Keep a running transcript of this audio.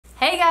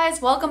Hey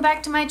guys, welcome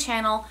back to my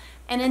channel,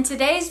 and in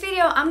today's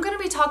video I'm going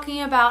to be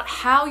talking about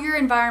how your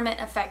environment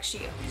affects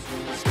you.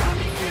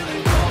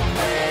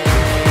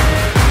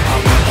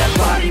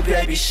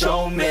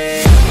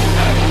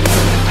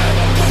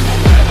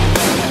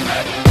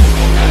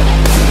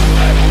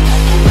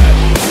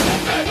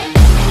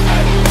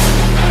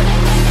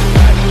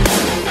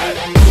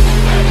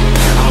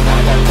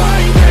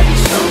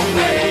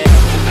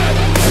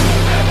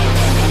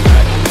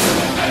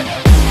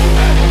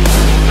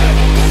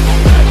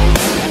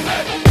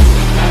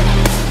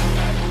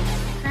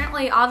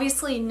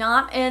 Obviously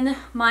not in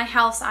my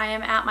house. I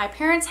am at my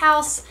parents'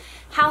 house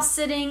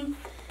sitting,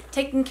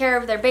 taking care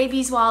of their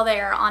babies while they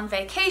are on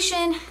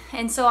vacation.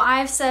 And so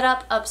I've set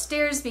up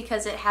upstairs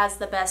because it has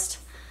the best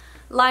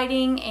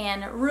lighting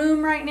and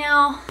room right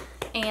now.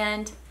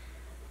 And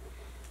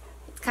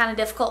it's kind of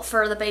difficult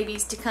for the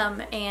babies to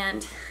come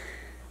and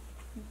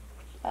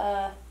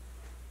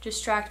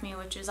distract me,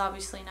 which is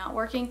obviously not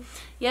working.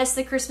 Yes,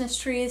 the Christmas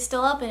tree is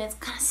still up and it's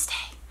gonna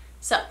stay.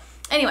 So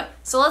anyway,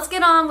 so let's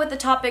get on with the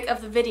topic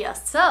of the video.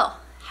 So,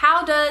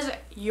 how does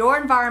your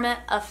environment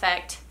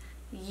affect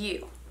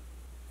you?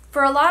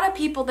 For a lot of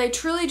people, they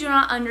truly do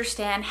not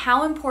understand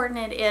how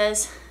important it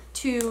is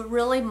to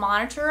really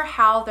monitor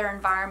how their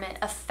environment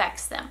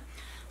affects them.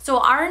 So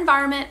our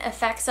environment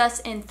affects us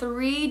in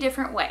 3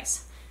 different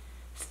ways: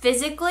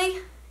 physically,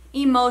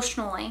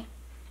 emotionally,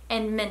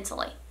 and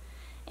mentally.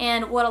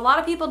 And what a lot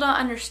of people don't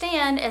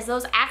understand is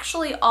those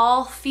actually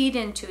all feed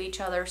into each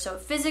other. So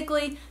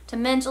physically to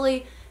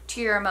mentally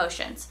to your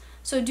emotions.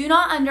 So do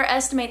not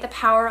underestimate the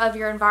power of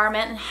your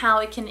environment and how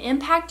it can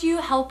impact you,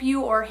 help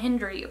you, or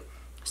hinder you.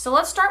 So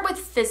let's start with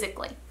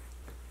physically.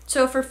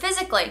 So for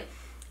physically,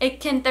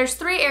 there's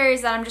 3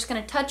 areas that I'm just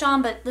going to touch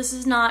on, but this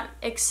is not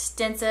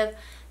extensive.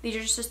 These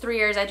are just 3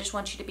 areas I just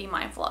want you to be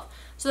mindful of.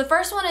 So the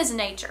first one is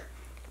nature.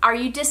 Are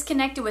you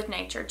disconnected with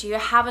nature? Do you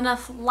have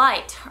enough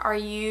light? Are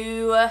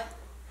you,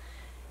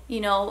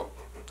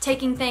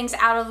 taking things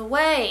out of the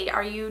way?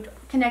 Are you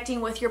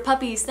connecting with your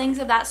puppies? Things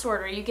of that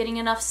sort. Are you getting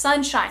enough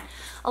sunshine?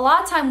 A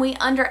lot of time we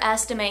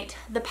underestimate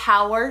the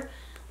power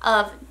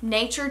of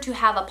nature to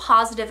have a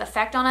positive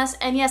effect on us.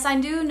 And yes, I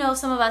do know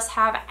some of us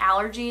have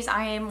allergies.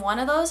 I am one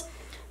of those.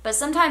 But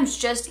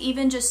sometimes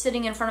even just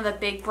sitting in front of a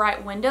big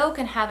bright window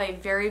can have a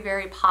very,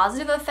 very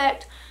positive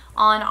effect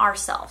on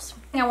ourselves. The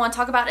thing I want to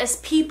talk about is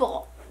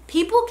people.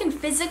 People can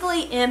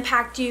physically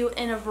impact you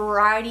in a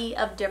variety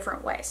of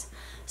different ways.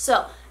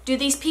 So, do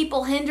these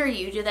people hinder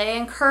you? Do they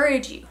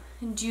encourage you?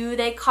 Do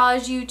they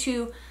cause you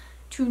to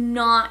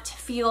not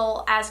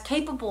feel as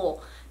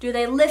capable? Do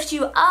they lift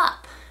you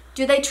up?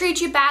 Do they treat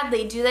you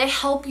badly? Do they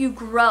help you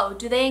grow?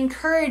 Do they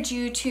encourage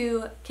you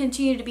to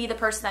continue to be the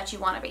person that you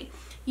want to be?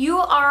 You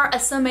are a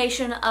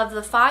summation of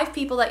the 5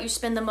 people that you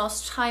spend the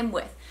most time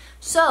with.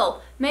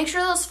 So make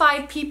sure those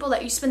 5 people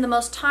that you spend the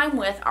most time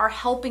with are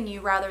helping you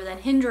rather than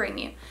hindering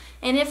you.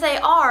 And if they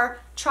are,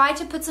 try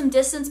to put some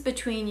distance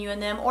between you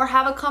and them, or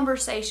have a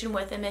conversation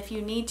with them if you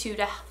need to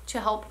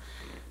help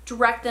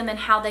direct them in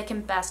how they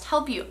can best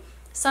help you.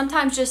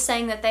 Sometimes just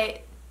saying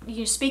that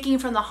speaking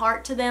from the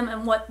heart to them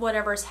and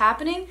whatever is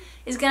happening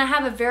is going to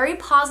have a very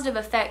positive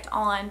effect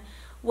on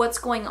what's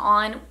going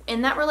on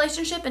in that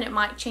relationship, and it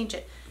might change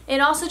it.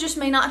 It also just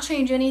may not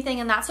change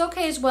anything, and that's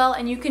okay as well,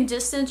 and you can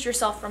distance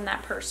yourself from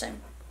that person.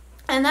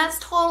 And that's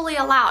totally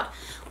allowed.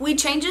 We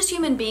change as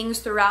human beings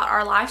throughout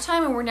our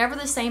lifetime, and we're never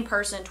the same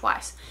person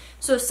twice.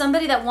 So if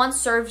somebody that once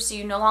serves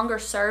you no longer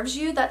serves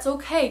you, that's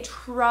okay.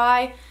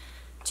 Try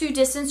to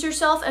distance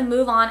yourself and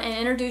move on and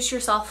introduce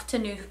yourself to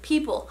new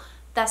people.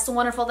 That's the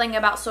wonderful thing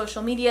about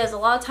social media, is a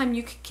lot of time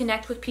you can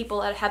connect with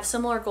people that have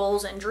similar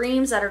goals and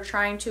dreams, that are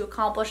trying to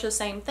accomplish the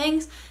same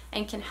things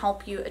and can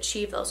help you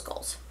achieve those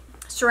goals.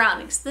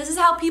 Surroundings. This is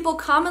how people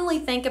commonly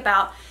think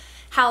about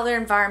how their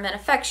environment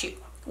affects you.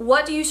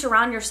 What do you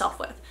surround yourself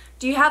with?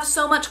 Do you have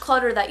so much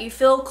clutter that you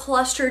feel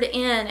clustered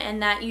in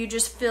and that you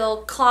just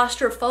feel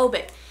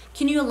claustrophobic?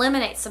 Can you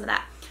eliminate some of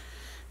that?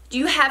 Do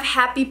you have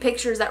happy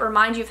pictures that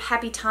remind you of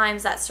happy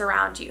times that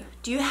surround you?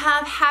 Do you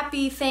have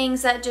happy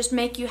things that just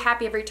make you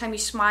happy every time you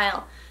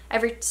smile?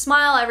 Every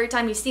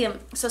time you see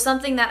them. So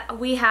something that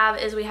we have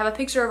is we have a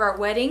picture of our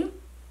wedding,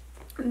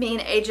 me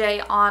and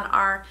AJ, on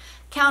our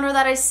counter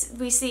that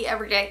we see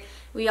every day.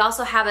 We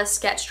also have a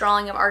sketch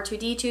drawing of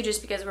R2-D2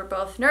 just because we're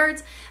both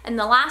nerds. And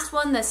the last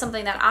one, that's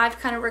something that I've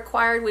kind of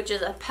required, which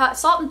is a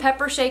salt and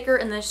pepper shaker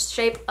in the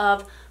shape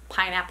of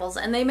pineapples.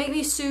 And they make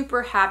me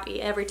super happy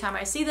every time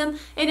I see them.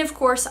 And of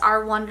course,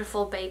 our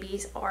wonderful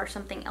babies are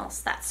something else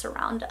that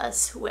surround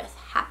us with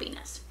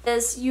happiness.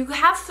 You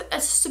have a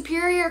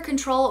superior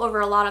control over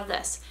a lot of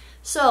this.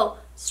 So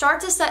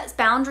start to set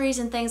boundaries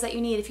and things that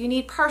you need. If you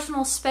need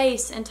personal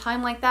space and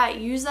time like that,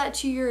 use that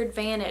to your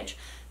advantage.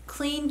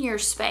 Clean your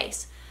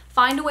space.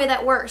 Find a way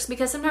that works,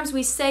 because sometimes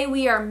we say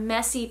we are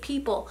messy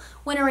people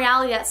when in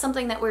reality that's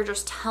something that we're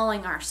just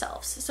telling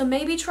ourselves. So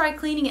maybe try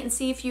cleaning it and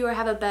see if you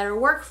have a better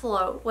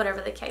workflow,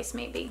 whatever the case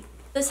may be.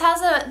 This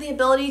has the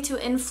ability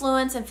to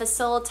influence and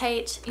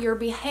facilitate your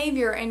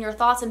behavior and your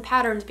thoughts and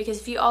patterns, because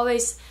if you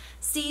always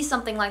see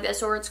something like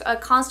this, or it's a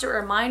constant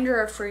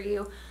reminder for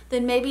you,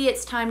 then maybe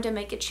it's time to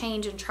make a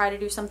change and try to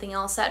do something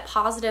else that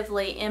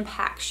positively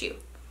impacts you.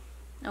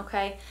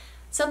 Okay?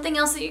 Something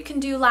else that you can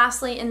do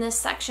lastly in this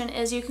section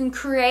is you can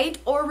create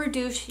or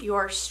reduce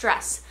your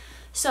stress.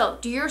 So,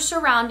 do your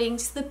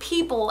surroundings, the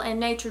people and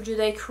nature, do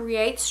they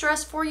create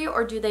stress for you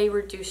or do they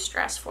reduce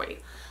stress for you?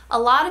 A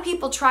lot of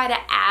people try to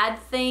add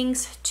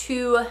things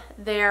to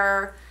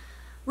their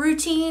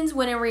routines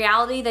when in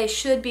reality they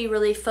should be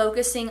really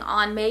focusing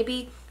on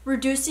maybe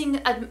reducing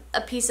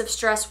a piece of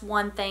stress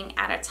one thing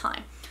at a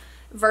time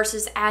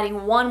versus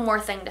adding one more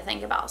thing to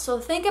think about. So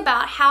think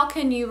about how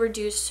can you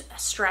reduce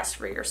stress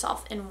for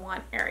yourself in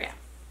one area.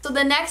 So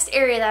the next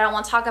area that I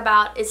want to talk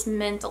about is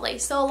mentally.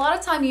 So a lot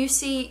of time you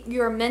see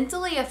you're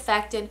mentally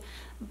affected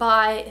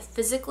by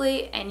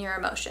physically and your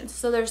emotions.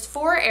 So there's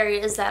 4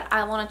 areas that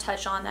I want to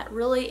touch on that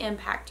really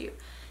impact you.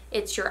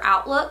 It's your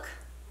outlook,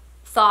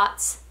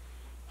 thoughts,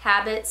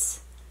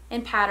 habits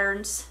and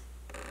patterns,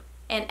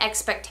 and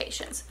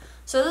expectations.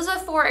 So those are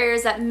 4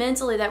 areas that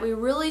mentally that we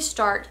really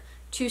start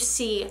to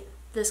see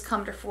this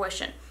come to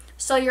fruition.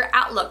 So your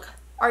outlook,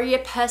 are you a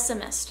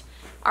pessimist?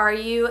 Are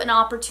you an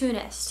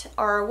opportunist?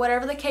 Or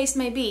whatever the case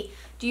may be,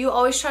 do you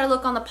always try to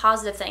look on the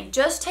positive thing?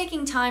 Just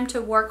taking time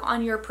to work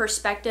on your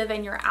perspective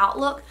and your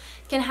outlook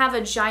can have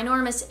a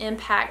ginormous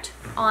impact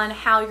on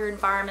how your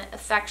environment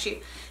affects you.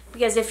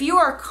 Because if you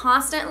are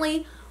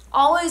constantly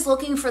always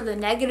looking for the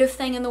negative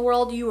thing in the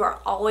world, you are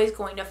always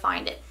going to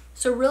find it.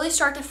 So really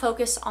start to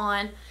focus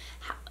on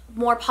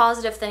more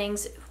positive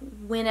things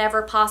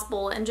whenever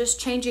possible and just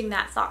changing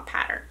that thought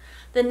pattern.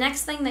 The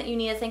next thing that you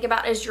need to think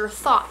about is your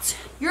thoughts.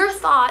 Your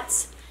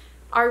thoughts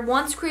are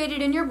once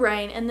created in your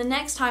brain and the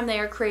next time they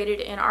are created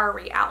in our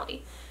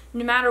reality.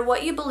 No matter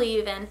what you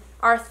believe in,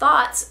 our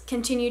thoughts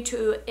continue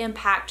to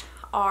impact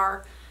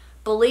our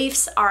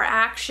beliefs, our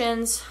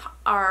actions,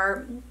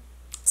 our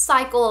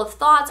cycle of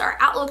thoughts, our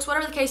outlooks,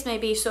 whatever the case may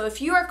be. So if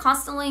you are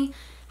constantly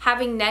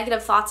having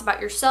negative thoughts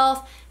about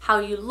yourself, how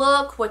you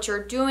look, what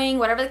you're doing,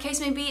 whatever the case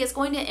may be, it's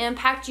going to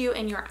impact you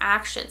in your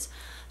actions.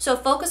 So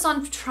focus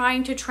on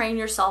trying to train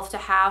yourself to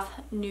have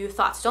new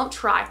thoughts. Don't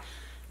try.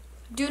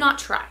 Do not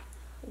try.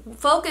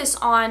 Focus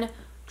on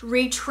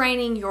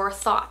retraining your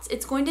thoughts.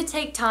 It's going to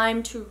take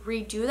time to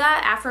redo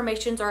that.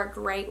 Affirmations are a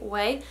great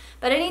way.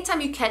 But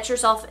anytime you catch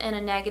yourself in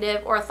a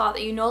negative or a thought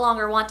that you no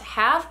longer want to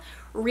have,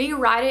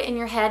 rewrite it in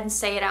your head and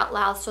say it out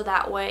loud so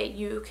that way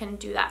you can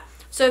do that.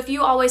 So if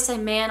you always say,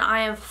 man,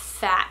 I am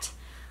fat,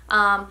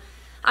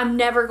 I'm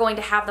never going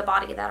to have the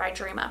body that I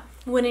dream of.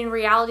 When in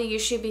reality, you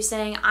should be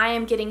saying, I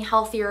am getting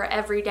healthier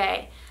every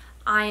day.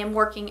 I am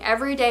working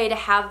every day to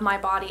have my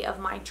body of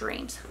my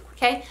dreams.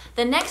 Okay?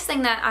 The next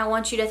thing that I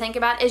want you to think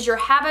about is your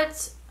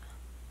habits.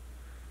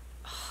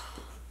 Oh,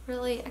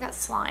 really? I got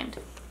slimed.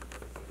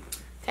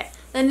 Okay.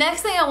 The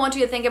next thing I want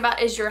you to think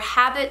about is your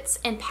habits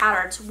and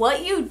patterns.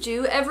 What you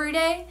do every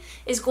day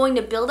is going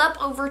to build up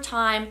over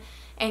time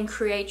and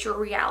create your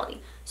reality.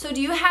 So do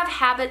you have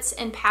habits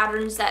and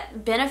patterns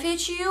that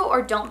benefit you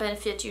or don't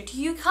benefit you? Do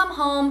you come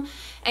home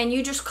and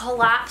you just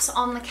collapse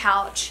on the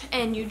couch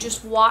and you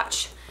just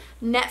watch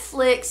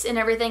Netflix and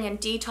everything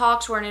and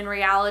detox, when in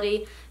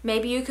reality,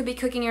 maybe you could be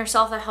cooking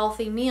yourself a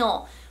healthy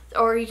meal,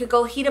 or you could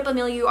go heat up a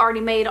meal you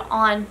already made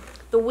on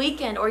the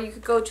weekend, or you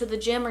could go to the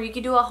gym, or you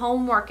could do a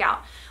home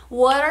workout.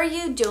 What are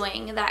you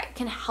doing that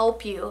can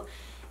help you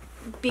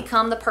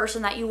become the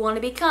person that you want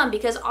to become?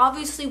 Because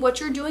obviously what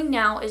you're doing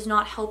now is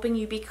not helping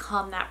you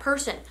become that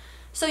person.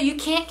 So you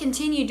can't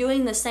continue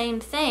doing the same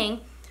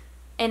thing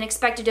and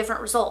expect a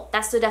different result.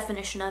 That's the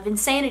definition of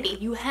insanity.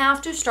 You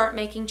have to start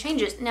making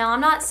changes. Now,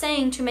 I'm not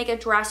saying to make a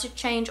drastic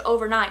change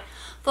overnight.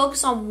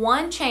 Focus on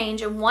one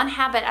change and one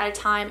habit at a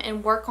time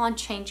and work on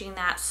changing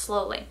that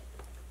slowly.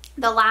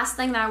 The last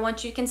thing that I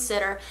want you to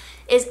consider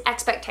is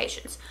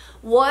expectations.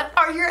 What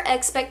are your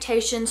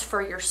expectations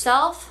for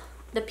yourself,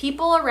 the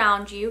people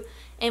around you,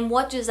 and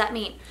what does that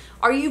mean?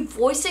 Are you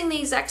voicing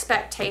these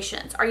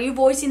expectations? Are you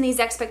voicing these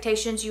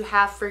expectations you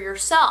have for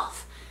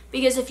yourself?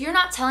 Because if you're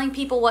not telling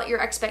people what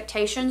your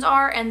expectations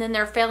are and then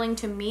they're failing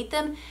to meet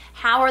them,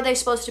 how are they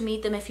supposed to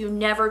meet them if you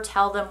never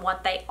tell them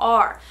what they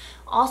are?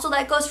 Also,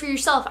 that goes for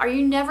yourself. Are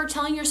you never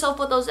telling yourself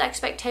what those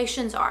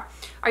expectations are?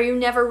 Are you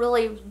never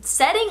really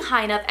setting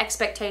high enough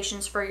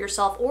expectations for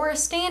yourself or a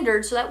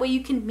standard so that way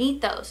you can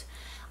meet those?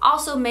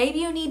 Also, maybe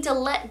you need to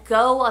let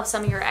go of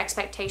some of your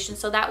expectations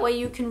so that way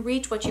you can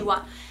reach what you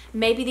want.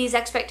 Maybe these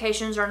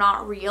expectations are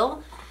not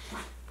real.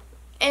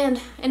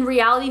 And in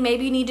reality,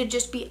 maybe you need to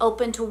just be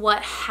open to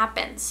what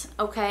happens,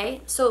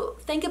 okay? So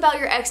think about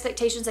your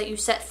expectations that you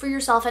set for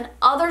yourself and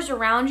others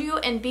around you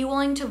and be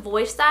willing to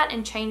voice that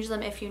and change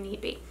them if you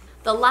need be.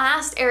 The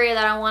last area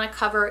that I want to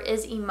cover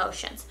is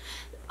emotions.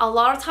 A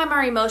lot of time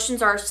our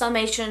emotions are a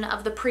summation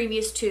of the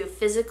previous two,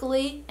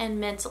 physically and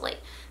mentally.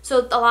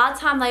 So a lot of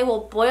time they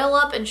will boil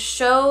up and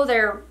show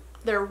their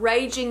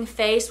raging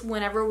face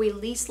whenever we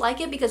least like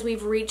it because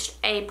we've reached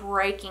a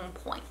breaking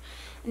point.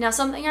 Now,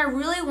 something I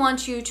really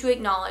want you to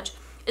acknowledge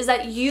is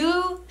that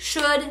you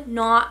should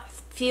not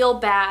feel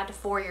bad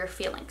for your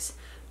feelings.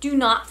 Do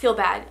not feel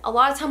bad. A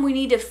lot of time we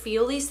need to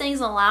feel these things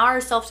and allow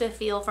ourselves to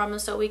feel from them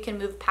so we can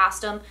move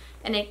past them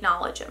and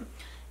acknowledge them.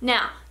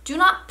 Now, do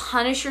not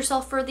punish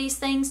yourself for these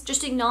things.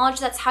 Just acknowledge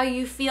that's how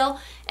you feel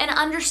and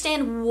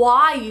understand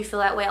why you feel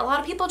that way. A lot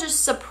of people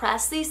just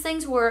suppress these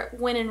things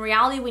when in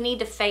reality we need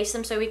to face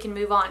them so we can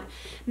move on.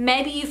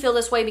 Maybe you feel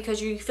this way because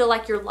you feel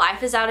like your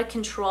life is out of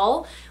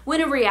control,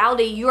 when in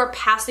reality you are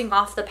passing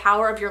off the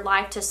power of your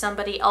life to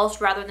somebody else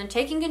rather than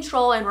taking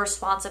control and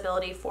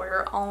responsibility for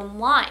your own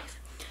life.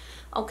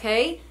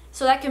 Okay?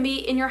 So that can be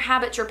in your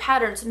habits, your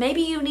patterns.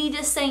 Maybe you need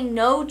to say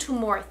no to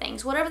more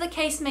things, whatever the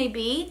case may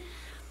be.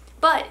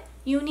 But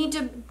you need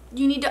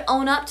to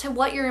own up to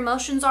what your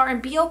emotions are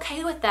and be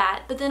okay with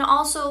that. But then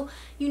also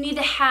you need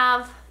to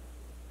have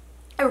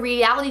a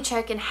reality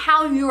check in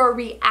how you are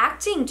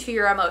reacting to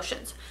your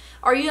emotions.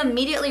 Are you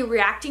immediately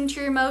reacting to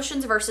your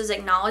emotions versus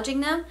acknowledging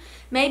them?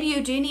 Maybe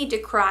you do need to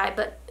cry,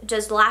 but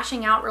does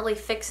lashing out really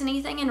fix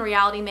anything? In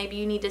reality, maybe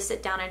you need to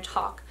sit down and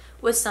talk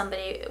with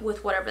somebody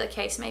with whatever the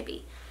case may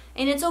be.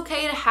 And it's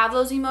okay to have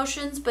those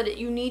emotions, but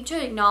you need to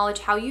acknowledge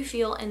how you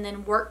feel and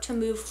then work to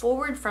move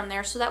forward from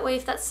there. So that way,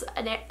 if that's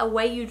a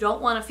way you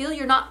don't want to feel,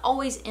 you're not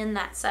always in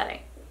that setting.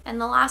 And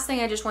the last thing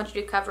I just want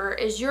you to cover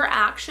is your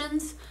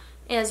actions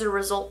as a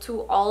result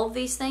to all of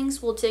these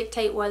things will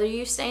dictate whether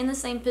you stay in the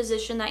same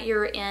position that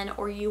you're in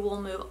or you will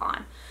move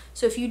on.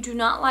 So if you do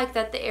not like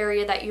the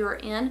area that you're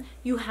in,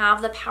 you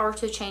have the power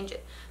to change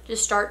it.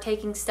 Just start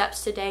taking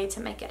steps today to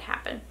make it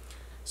happen.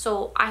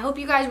 So I hope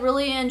you guys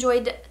really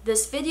enjoyed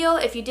this video.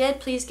 If you did,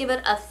 please give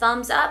it a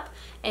thumbs up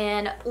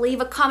and leave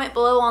a comment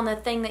below on the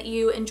thing that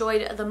you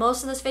enjoyed the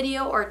most of this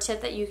video or a tip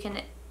that you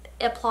can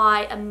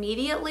apply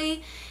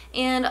immediately.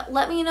 And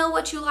let me know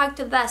what you liked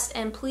the best.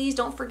 And please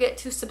don't forget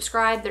to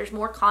subscribe. There's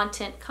more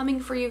content coming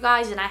for you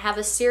guys. And I have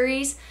a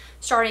series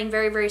starting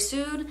very, very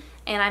soon.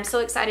 And I'm so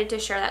excited to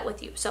share that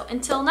with you. So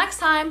until next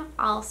time,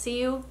 I'll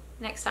see you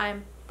next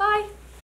time. Bye.